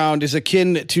lightning round is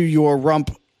akin to your rump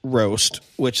roast,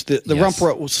 which the rump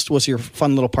roast was your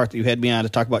fun little part that you had me on to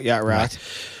talk about Yacht Rock. Right.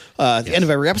 At the end of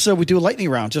every episode, we do a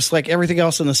lightning round. Just like everything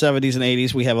else in the 70s and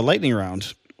 80s, we have a lightning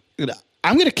round.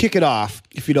 I'm going to kick it off,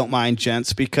 if you don't mind,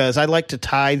 gents, because I like to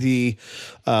tie the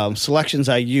selections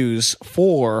I use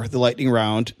for the lightning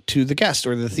round to the guest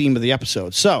or the theme of the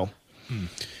episode. So...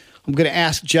 I'm going to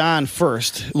ask John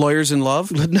first. Lawyers in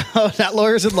Love? No, not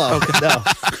Lawyers in Love. Okay.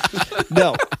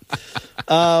 No.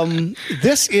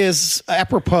 This is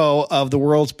apropos of the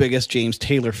world's biggest James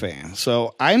Taylor fan.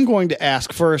 So I'm going to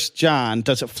ask first, John,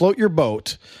 does it float your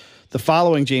boat, the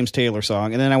following James Taylor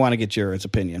song? And then I want to get Jared's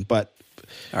opinion. But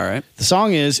all right. The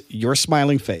song is Your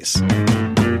Smiling Face.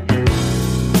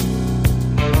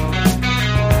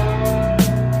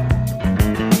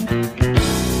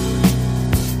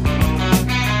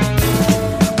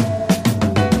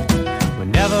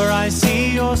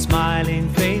 Smiling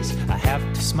face, I have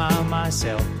to smile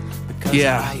myself.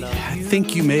 Yeah, I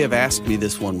think you may have asked me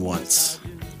this one once.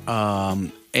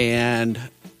 And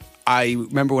I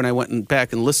remember when I went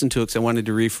back and listened to it because I wanted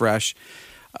to refresh.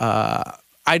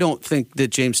 I don't think that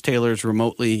James Taylor is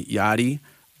remotely yachty,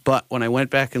 but when I went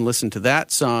back and listened to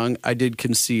that song, I did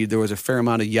concede there was a fair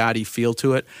amount of yachty feel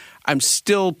to it. I'm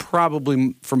still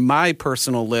probably, from my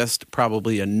personal list,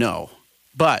 probably a no.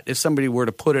 But if somebody were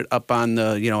to put it up on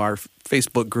the, our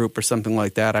Facebook group or something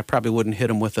like that, I probably wouldn't hit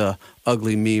them with a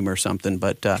ugly meme or something.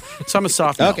 But so I'm a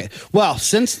soft no. Okay. Well,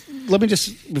 let me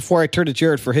just, before I turn to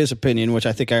Jared for his opinion, which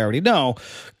I think I already know,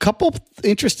 couple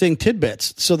interesting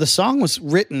tidbits. So the song was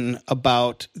written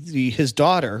about his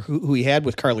daughter, who he had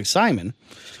with Carly Simon,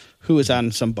 who is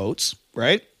on some boats,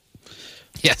 right?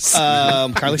 Yes.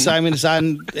 Carly Simon is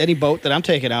on any boat that I'm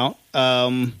taking out.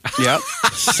 Yep.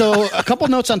 So a couple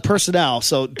notes on personnel.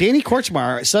 So Danny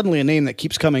Korchmar is suddenly a name that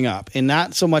keeps coming up, and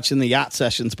not so much in the yacht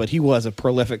sessions, but he was a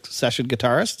prolific session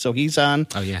guitarist. So he's on.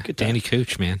 Oh yeah, guitar. Danny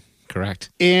Cooch, man. Correct.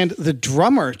 And the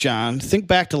drummer, John, think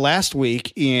back to last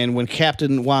week when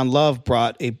Captain Juan Love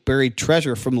brought a buried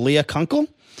treasure from Leah Kunkel.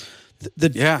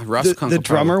 Russ Kunkel. The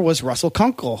drummer was Russell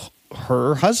Kunkel,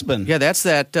 her husband. Yeah, that's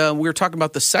that. We were talking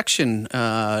about the section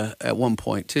at one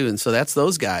point, too. And so that's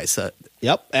those guys.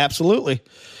 Yep, absolutely.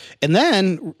 And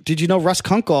then, did you know Russ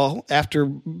Kunkel, after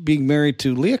being married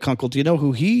to Leah Kunkel, do you know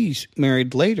who he's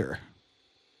married later?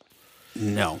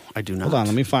 No, I do not. Hold on,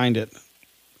 let me find it.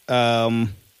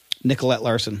 Nicolette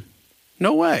Larson.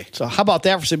 No way. So how about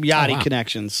that for some yachty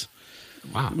connections?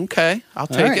 Wow. Okay, I'll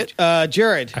take it.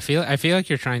 Jared. I feel like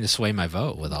you're trying to sway my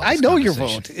vote with all this I know your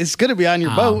conversation. vote. It's going to be on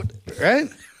your boat, right?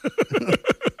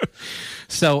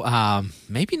 So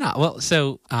maybe not. Well,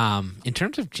 so in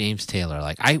terms of James Taylor,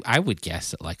 like I would guess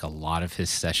that like a lot of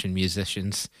his session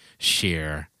musicians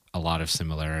share a lot of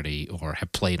similarity or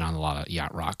have played on a lot of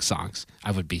yacht rock songs.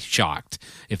 I would be shocked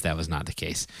if that was not the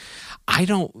case. I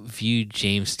don't view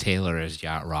James Taylor as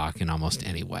yacht rock in almost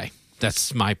any way.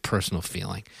 That's my personal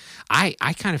feeling. I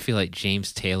kind of feel like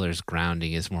James Taylor's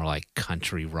grounding is more like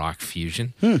country rock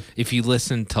fusion. If you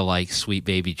listen to like Sweet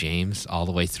Baby James all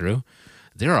the way through,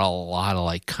 there are a lot of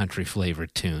like country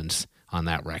flavored tunes on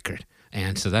that record.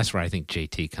 And so that's where I think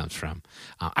JT comes from.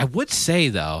 I would say,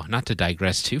 though, not to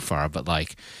digress too far, but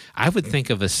like I would think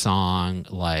of a song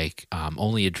like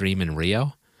Only a Dream in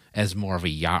Rio as more of a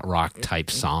yacht rock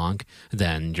type song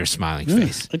than Your Smiling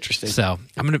Face. Interesting. So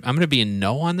I'm gonna be a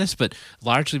no on this, but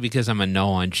largely because I'm a no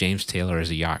on James Taylor as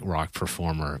a yacht rock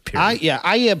performer. Period.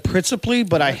 I am principally,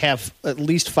 but I have at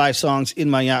least 5 songs in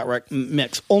my yacht rock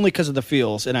mix only because of the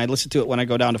feels, and I listen to it when I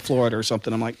go down to Florida or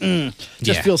something. I'm like,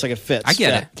 just feels like it fits. I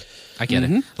get it. I get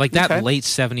it. Like that late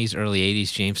 70s, early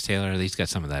 80s James Taylor, he's got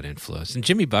some of that influence. And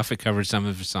Jimmy Buffett covered some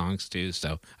of his songs too,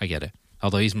 so I get it.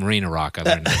 Although he's Marina Rock. I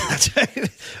learned that.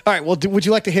 All right. Well, would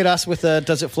you like to hit us with a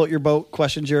Does It Float Your Boat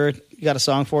question, Jared? You got a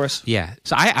song for us? Yeah.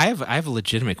 So I have a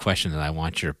legitimate question that I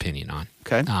want your opinion on.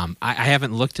 Okay. I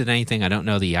haven't looked at anything. I don't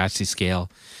know the Yahtzee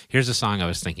scale. Here's a song I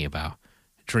was thinking about.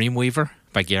 Dreamweaver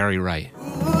by Gary Wright.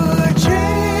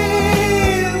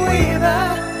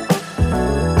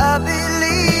 I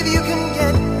believe you can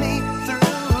get me through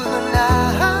the night.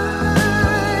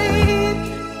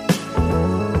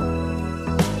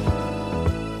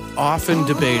 Often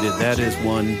debated. That is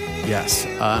one, yes.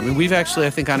 We've actually,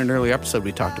 I think on an early episode,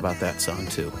 we talked about that song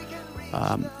too.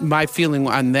 My feeling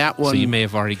on that one... So you may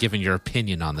have already given your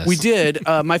opinion on this. We did.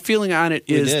 My feeling on it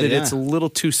is that it's a little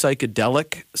too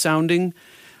psychedelic sounding.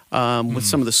 With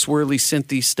some of the swirly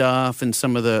synthy stuff and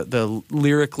some of the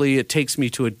lyrically, it takes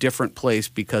me to a different place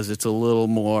because it's a little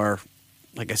more,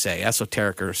 like I say,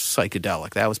 esoteric or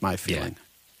psychedelic. That was my feeling.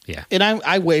 Yeah. And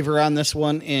I waver on this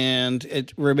one, and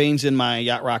it remains in my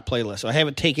yacht rock playlist. So I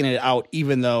haven't taken it out,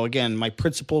 even though, again, my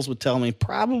principles would tell me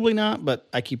probably not, but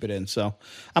I keep it in. So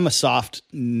I'm a soft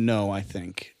no, I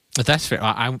think. But that's fair.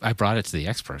 I brought it to the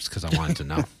experts because I wanted to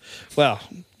know. Well,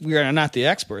 we are not the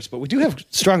experts, but we do have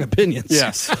strong opinions.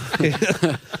 Yes.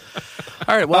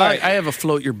 All right. Well, I have a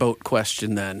float your boat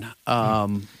question then.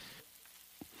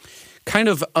 Kind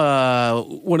of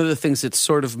one of the things that's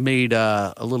sort of made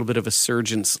a little bit of a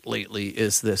surgence lately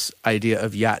is this idea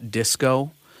of yacht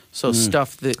disco. So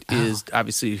stuff that is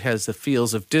obviously has the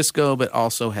feels of disco, but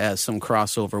also has some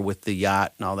crossover with the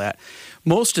yacht and all that.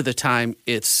 Most of the time,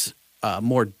 it's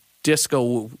more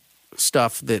disco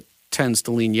stuff that tends to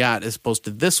lean yacht, as opposed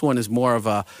to this one is more of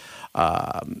a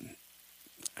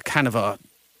kind of a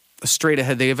straight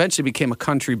ahead. They eventually became a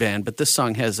country band, but this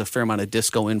song has a fair amount of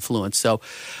disco influence. So,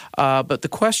 but the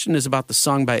question is about the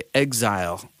song by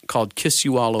Exile called "Kiss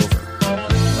You All Over."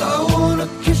 I wanna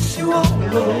kiss you all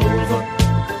over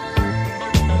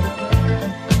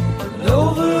and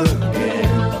over again.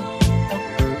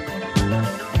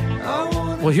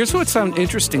 Well, here's what sounds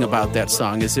interesting about that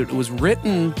song is it was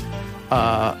written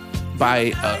by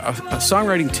a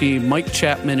songwriting team, Mike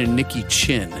Chapman and Nikki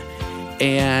Chin.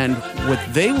 And what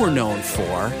they were known for,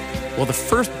 well, one of the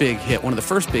first big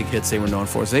hits they were known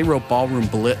for is they wrote Ballroom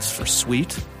Blitz for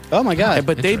Sweet. Oh my God!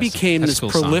 But they Interesting. became That's this a cool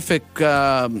song. prolific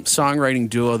songwriting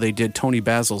duo. They did Tony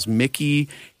Basil's Mickey.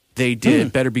 They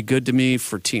did Better Be Good to Me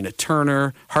for Tina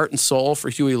Turner, Heart and Soul for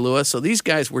Huey Lewis. So these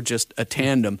guys were just a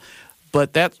tandem.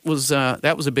 But that was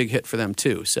a big hit for them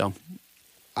too. So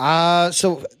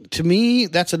So to me,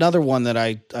 that's another one that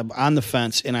I'm on the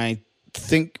fence, and I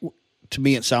think to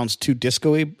me it sounds too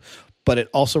disco-y, but it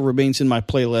also remains in my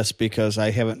playlist because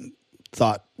I haven't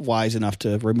thought wise enough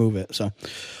to remove it. So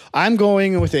I'm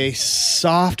going with a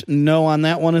soft no on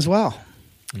that one as well.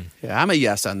 yeah, I'm a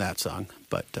yes on that song.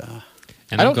 But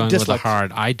And I I'm don't going with a dislike-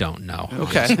 hard I don't know.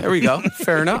 okay, there we go.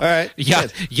 Fair enough. All right.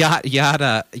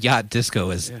 Yacht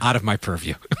disco is out of my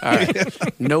purview. All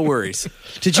right. No worries.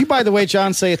 Did you, by the way,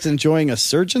 John, say it's enjoying a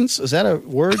surgence? Is that a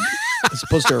word as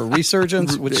opposed to a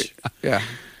resurgence? Which Yeah.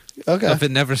 okay, If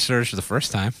it never surged the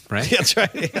first time, right? that's right.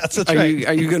 Yes, that's Are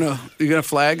right. you gonna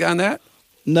flag on that?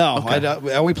 No, I don't-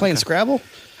 are we playing Scrabble?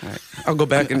 All right. I'll go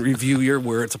back and review your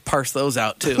words, parse those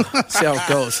out too. See how it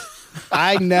goes.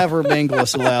 I never mangle a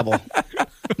syllable.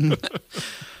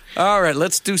 All right,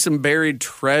 let's do some buried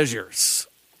treasures.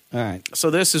 All right. So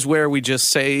this is where we just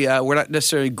say we're not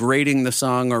necessarily grading the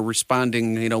song or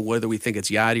responding, whether we think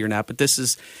it's yachty or not. But this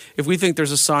is if we think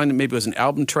there's a song that maybe was an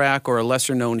album track or a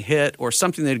lesser known hit or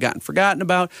something that had gotten forgotten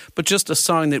about, but just a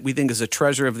song that we think is a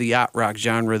treasure of the yacht rock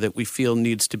genre that we feel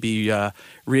needs to be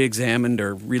re-examined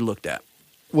or relooked at.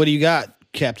 What do you got,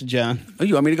 Captain John? Oh,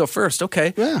 you want me to go first?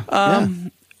 Okay. Yeah.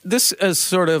 This is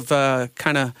sort of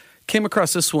kind of came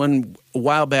across this one a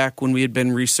while back when we had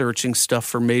been researching stuff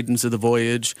for Maidens of the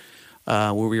Voyage,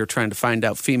 where we were trying to find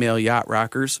out female yacht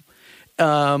rockers.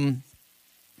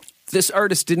 This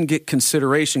artist didn't get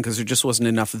consideration because there just wasn't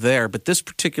enough there. But this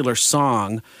particular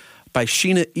song by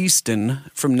Sheena Easton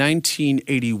from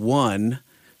 1981,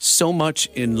 So Much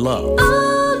in Love.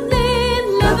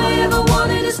 Love I ever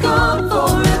wanted is gone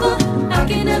forever. I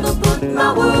can never put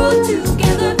my world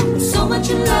together. So much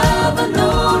in love, I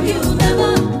know you'll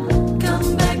never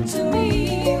come back to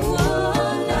me.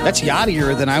 That's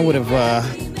yachtier than I would have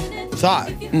thought.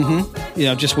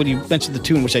 Mm-hmm. Just when you mentioned the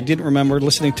tune, which I didn't remember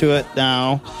listening to it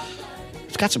now.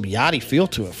 It's got some yachty feel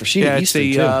to it for Sheena Yeah, it's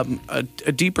Easton, too.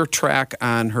 a deeper track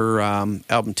on her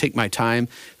album, Take My Time.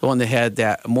 The one that had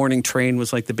that Morning Train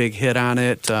was like the big hit on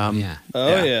it. Yeah.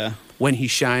 Oh, yeah. When He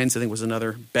Shines, I think, was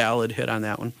another ballad hit on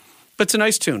that one. But it's a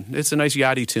nice tune. It's a nice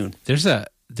yachty tune. There's a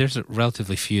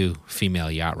relatively few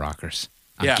female yacht rockers,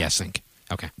 I'm Yeah. guessing.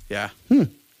 Okay. Yeah.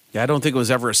 Yeah, I don't think it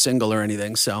was ever a single or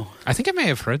anything, so. I think I may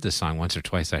have heard this song once or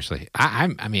twice actually.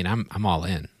 I'm all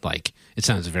in. Like it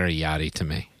sounds very yachty to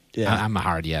me. Yeah. I'm a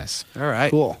hard yes. All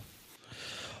right. Cool.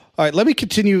 All right, let me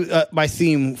continue my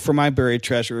theme for my buried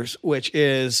treasures, which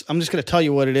is I'm just going to tell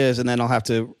you what it is, and then I'll have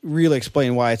to really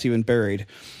explain why it's even buried.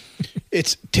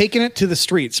 It's Taking It to the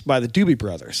Streets by the Doobie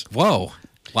Brothers. Whoa.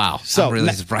 Wow. So, I'm really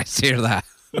na- surprised to hear that.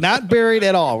 Not buried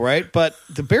at all, right? But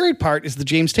the buried part is the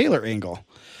James Taylor angle.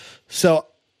 So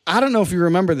I don't know if you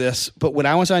remember this, but when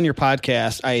I was on your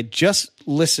podcast, I had just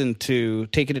listened to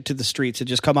Taking It to the Streets. It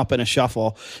just come up in a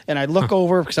shuffle. And I look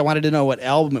over because I wanted to know what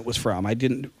album it was from. I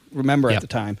didn't remember at Yep. the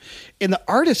time. And the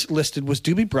artist listed was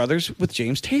Doobie Brothers with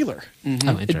James Taylor.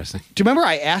 Oh, interesting. Do you remember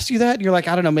I asked you that? And you're like,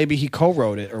 I don't know, maybe he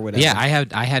co-wrote it or whatever. Yeah,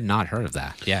 I had not heard of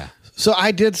that. Yeah. So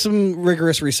I did some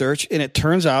rigorous research, and it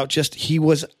turns out just he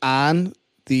was on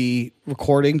the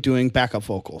recording doing backup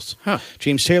vocals.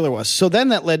 James Taylor was. So then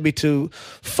that led me to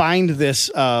find this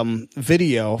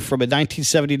video from a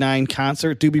 1979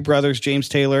 concert, Doobie Brothers, James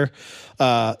Taylor.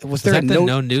 Was there that a the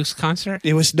No Nukes concert?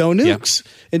 It was No Nukes.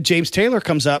 And James Taylor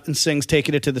comes up and sings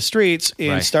Taking It to the Streets and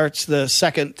Right. starts the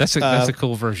second. That's a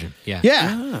cool version. Yeah.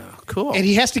 Yeah. Oh, cool. And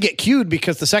he has to get cued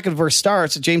because the second verse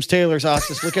starts and James Taylor's off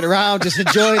just looking around, just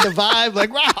enjoying the vibe.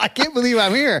 Like, wow, I can't believe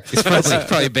I'm here. It's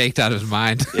probably baked out of his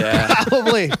mind. yeah.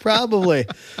 Probably.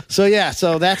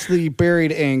 So that's the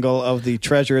buried angle of the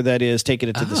treasure that is Taking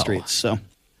It to the Oh. Streets. So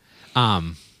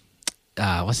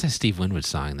What's that Steve Winwood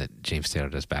song that James Taylor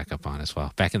does backup on as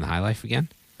well? Back in the High Life again?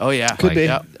 Oh, yeah. Could be.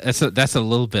 Yep. That's a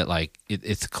little bit like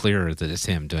it's clearer that it's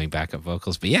him doing backup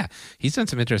vocals. But yeah, he's done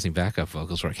some interesting backup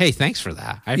vocals work. Hey, thanks for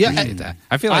that. I appreciate that.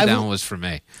 I feel like that one was for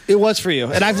me. it was for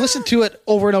you. And I've listened to it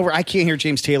over and over. I can't hear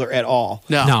James Taylor at all.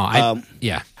 No.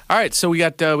 Yeah. All right, so we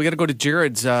got to go to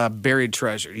Jared's buried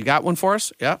treasure. You got one for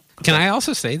us? Yeah. Can I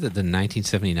also say that the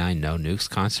 1979 No Nukes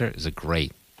concert is a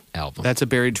great album. That's a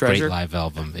buried treasure? Great live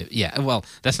album. Yeah. Well,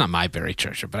 that's not my buried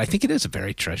treasure, but I think it is a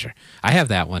buried treasure. I have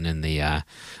that one in the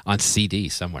on CD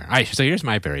somewhere. All right, so here's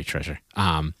my buried treasure.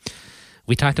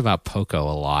 We talked about Poco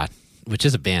a lot, which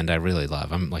is a band I really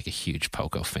love. I'm like a huge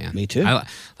Poco fan. Me too. I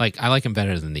like them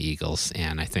better than the Eagles,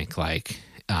 and I think like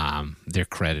their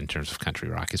cred in terms of country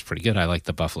rock is pretty good. I like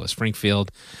the Buffalo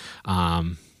Springfield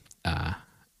when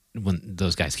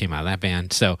those guys came out of that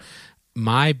band. So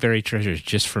my buried treasure is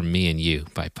Just For Me and You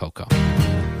by Poco.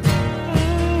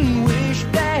 Wish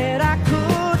that I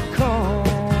could come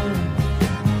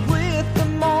with the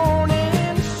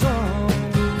morning sun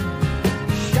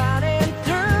shining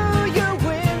through your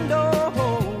window.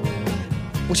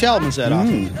 Which album is that off?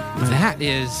 That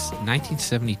is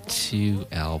 1972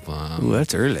 album. Ooh,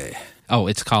 that's early. Oh,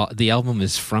 the album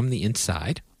is From the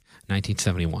Inside,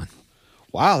 1971.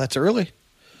 Wow, that's early.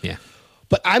 Yeah.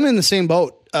 But I'm in the same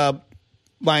boat.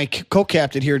 My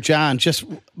co-captain here, John, just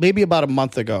maybe about a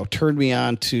month ago, turned me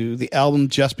on to the album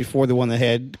just before the one that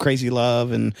had Crazy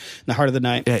Love and The Heart of the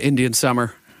Night. Yeah, Indian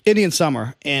Summer. Indian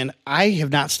Summer. And I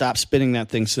have not stopped spinning that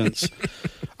thing since.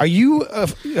 Are you,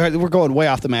 we're going way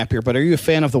off the map here, but are you a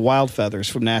fan of the Wild Feathers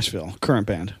from Nashville, current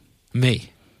band?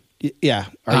 Me? Yeah.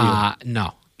 Are you?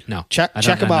 No. Check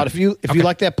them out. If you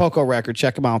like that Poco record,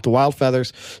 check them out. The Wild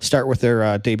Feathers start with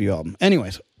their debut album.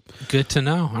 Anyways. Good to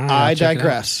know. All right, I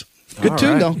digress. Good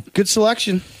tune, though. Good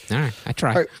selection. All right, I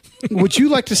try. All right. Would you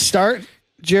like to start,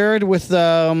 Jared, with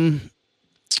the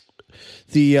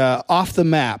Off the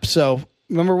Map? So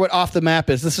remember what Off the Map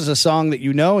is. This is a song that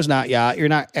you know is not yacht. You're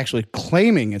not actually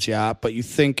claiming it's yacht, but you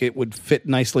think it would fit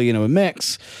nicely into a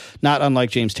mix, not unlike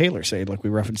James Taylor, say, like we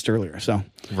referenced earlier. So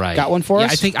right. Got one for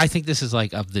us? I think this is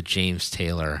like of the James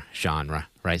Taylor genre,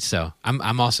 right? So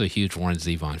I'm also a huge Warren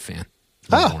Zevon fan.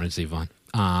 Warren Zevon.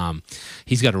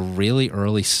 He's got a really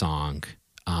early song.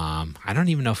 I don't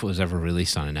even know if it was ever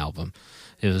released on an album.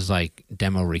 It was like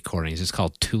demo recordings. It's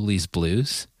called Thule's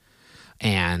Blues.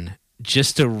 And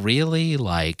just a really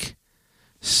like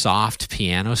soft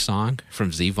piano song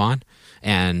from Zevon,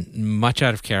 and much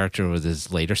out of character with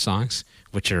his later songs,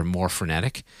 which are more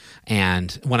frenetic.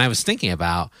 And when I was thinking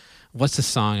about what's the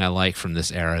song I like from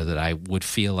this era that I would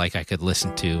feel like I could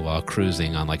listen to while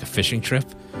cruising on like a fishing trip,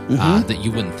 that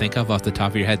you wouldn't think of off the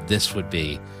top of your head, this would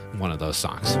be one of those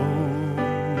songs.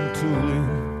 Oh,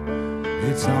 Thule,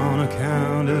 it's on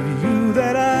account of you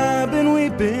that I've been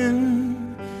weeping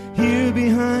here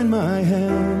behind my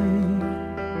hand,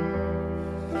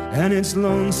 and it's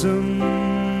lonesome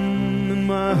in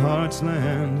my heart's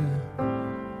land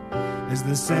as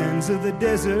the sands of the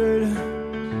desert.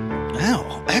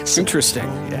 Wow, excellent. Interesting.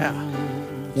 Yeah.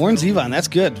 Warren Zevon, that's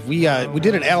good. We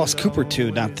did an Alice Cooper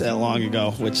tune not that long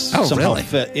ago, which somehow really?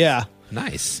 fit. Yeah.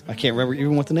 Nice. I can't remember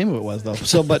even what the name of it was, though.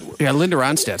 So, but Yeah, Linda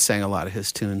Ronstadt sang a lot of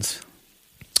his tunes.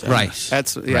 So Right.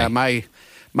 That's Right.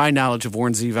 my knowledge of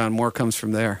Warren Zevon more comes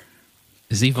from there.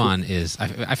 Zevon is,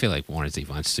 I feel like Warren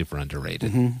Zevon's super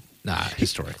underrated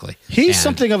historically. he's And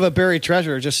something of a buried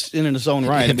treasure just in his own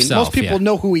right. Himself, I mean, most people yeah.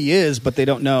 know who he is, but they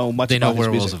don't know much They know about his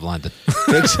Werewolves music. of London.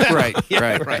 Exactly.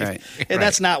 Right. And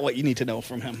that's not what you need to know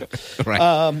from him. Right.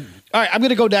 All right, I'm going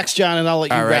to go next, John, and I'll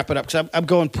let you All right. wrap it up because I'm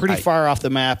going pretty far off the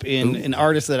map in an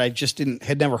artist that I just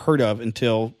had never heard of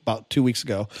until about 2 weeks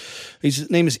ago. His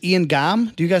name is Ian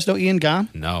Gam. Do you guys know Ian Gam?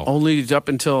 No. Only up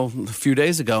until a few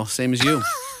days ago, same as you.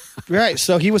 Right.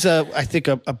 So he was I think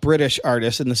a British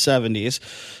artist in the 70s.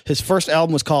 His first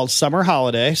album was called Summer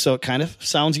Holiday, so it kind of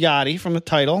sounds yachty from the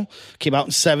title. Came out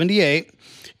in 78.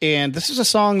 And this is a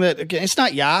song that, again, it's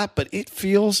not yacht, but it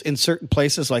feels in certain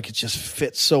places like it just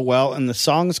fits so well. And the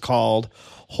song is called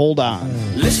Hold On.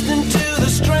 Listening to the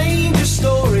stranger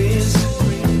stories,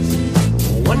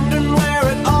 wondering where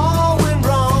it all went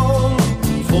wrong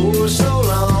for so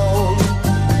long.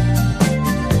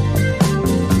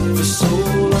 For so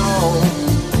long.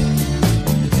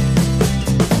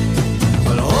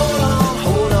 But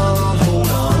hold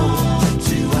on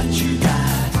to what you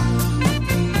got.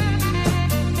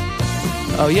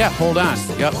 Oh, yeah, Hold On.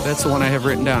 Yep, that's the one I have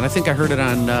written down. I think I heard it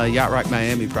on Yacht Rock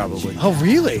Miami, probably. Oh,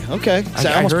 really? Okay. So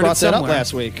I almost heard brought it that up somewhere.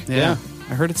 last week. Yeah,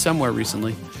 I heard it somewhere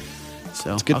recently.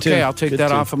 So, good okay, tune. I'll take Good that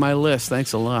tune. off of my list.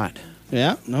 Thanks a lot.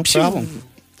 Yeah, no problem.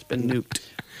 It's been nuked.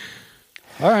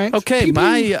 All right. Okay,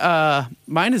 Pee-pee.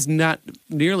 mine is not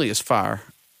nearly as far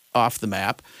off the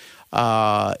map.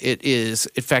 It is,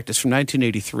 in fact, it's from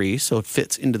 1983, so it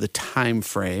fits into the time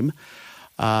frame.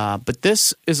 But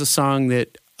this is a song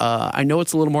that I know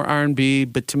it's a little more R&B,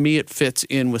 but to me it fits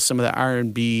in with some of the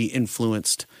R&B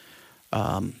influenced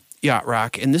yacht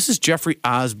rock. And this is Jeffrey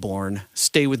Osborne,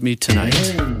 Stay With Me Tonight.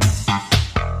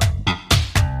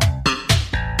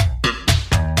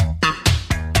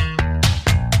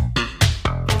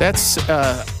 That's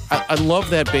I love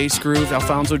that bass groove.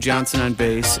 Alfonso Johnson on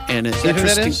bass, and it's that who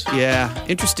that interesting. is? Yeah,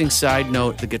 interesting side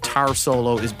note: the guitar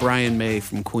solo is Brian May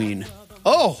from Queen.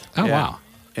 Oh, Oh, Yeah. wow.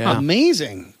 Yeah.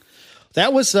 amazing.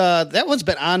 That one's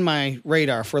been on my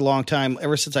radar for a long time,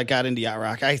 ever since I got into yacht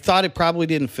rock. I thought it probably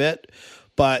didn't fit,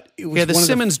 but it was The one of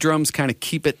Simmons drums kind of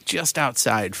keep it just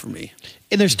outside for me.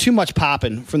 and there's too much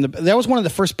popping from the. That was one of the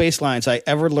first bass lines I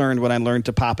ever learned when I learned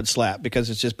to pop and slap, because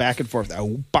it's just back and forth.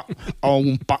 Oh, bah,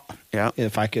 oh, bah. Yeah.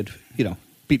 If I could,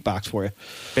 beatbox for you.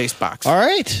 Bass box. All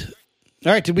right.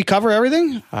 Did we cover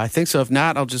everything? I think so. If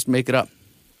not, I'll just make it up.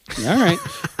 All right.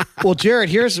 Well, Jared,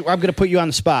 here's I'm going to put you on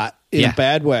the spot in a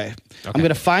bad way. I'm going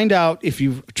to find out if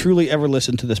you've truly ever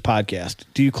listened to this podcast.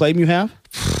 Do you claim you have?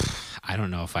 I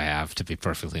don't know if I have, to be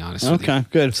perfectly honest with you. Okay,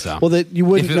 good. So, well, that you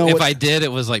wouldn't know. If I did,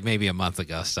 it was like maybe a month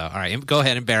ago. So, all right, go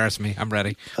ahead, embarrass me. I'm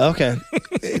ready. Okay.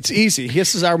 It's easy.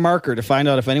 This is our marker to find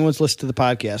out if anyone's listened to the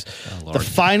podcast. Oh, The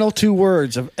final 2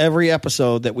 words of every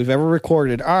episode that we've ever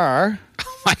recorded are...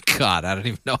 Oh my God, I don't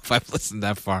even know if I've listened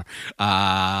that far.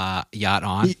 Yacht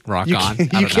on, rock you on.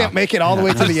 You can't make it all the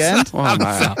way to the end? Oh,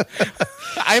 my.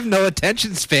 I have no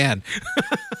attention span.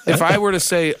 If I were to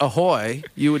say ahoy,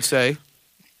 you would say...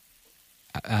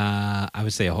 I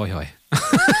would say ahoy hoy.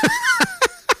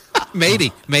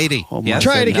 matey. Oh, my Yes.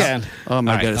 Try it goodness. again. Oh,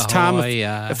 my All right, goodness. Tom,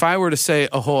 ahoy, if I were to say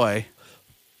ahoy...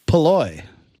 Poloi.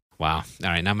 Wow. All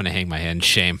right, now I'm going to hang my head in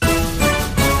shame.